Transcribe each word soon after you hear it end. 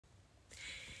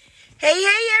Hey,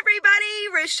 everybody!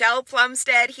 Rochelle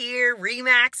Plumstead here,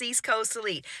 Remax East Coast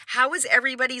Elite. How was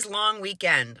everybody's long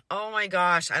weekend? Oh my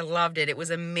gosh, I loved it. It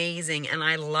was amazing, and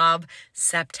I love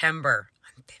September.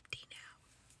 I'm 50 now.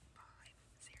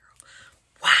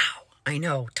 5-0. Wow, I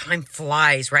know, time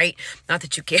flies, right? Not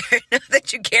that you care,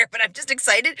 but I'm just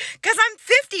excited because I'm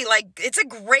 50. Like, it's a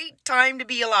great time to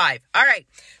be alive. All right,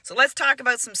 so let's talk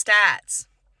about some stats.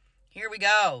 Here we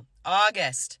go,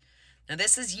 August. Now,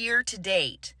 this is year to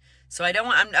date. So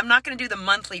I'm not going to do the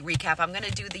monthly recap. I'm going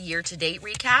to do the year-to-date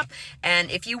recap.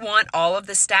 And if you want all of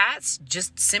the stats,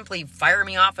 just simply fire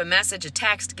me off a message, a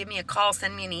text, give me a call,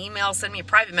 send me an email, send me a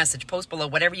private message, post below,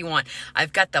 whatever you want.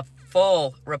 I've got the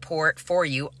full report for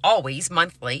you, always,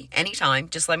 monthly, anytime.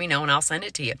 Just let me know and I'll send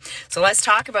it to you. So let's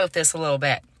talk about this a little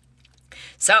bit.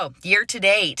 So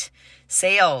year-to-date,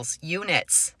 sales,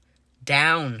 units,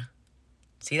 down.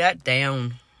 See that?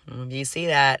 Down. Do you see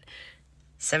that?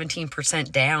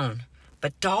 17% down,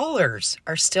 but dollars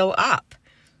are still up.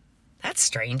 That's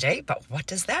strange, eh? But what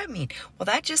does that mean? Well,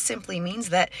 that just simply means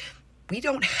that we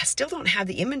still don't have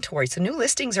the inventory. So new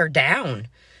listings are down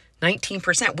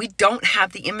 19%. We don't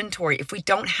have the inventory. If we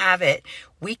don't have it,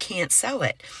 we can't sell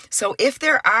it. So if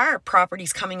there are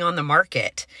properties coming on the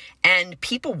market and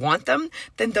people want them,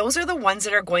 then those are the ones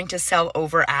that are going to sell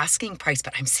over asking price.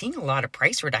 But I'm seeing a lot of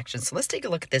price reductions. So let's take a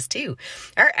look at this too.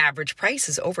 Our average price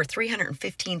is over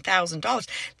 $315,000.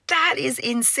 That is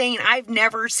insane. I've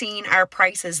never seen our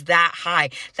prices that high.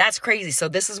 That's crazy. So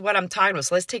this is what I'm talking about.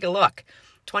 So let's take a look.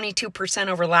 22%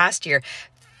 over last year.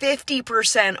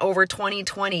 50% over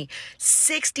 2020,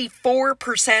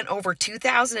 64% over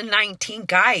 2019.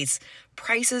 Guys,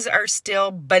 prices are still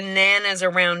bananas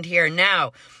around here.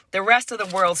 Now, the rest of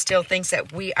the world still thinks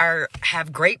that we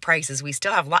have great prices. We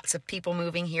still have lots of people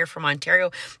moving here from Ontario,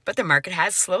 but the market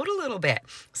has slowed a little bit,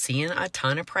 seeing a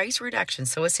ton of price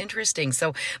reductions. So it's interesting.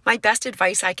 So my best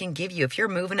advice I can give you, if you're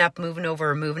moving up, moving over,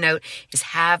 or moving out, is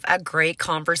have a great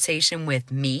conversation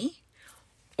with me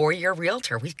or your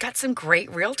realtor. We've got some great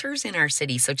realtors in our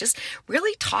city. So just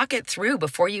really talk it through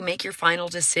before you make your final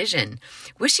decision.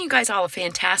 Wishing you guys all a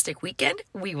fantastic weekend.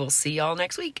 We will see y'all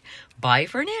next week. Bye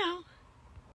for now.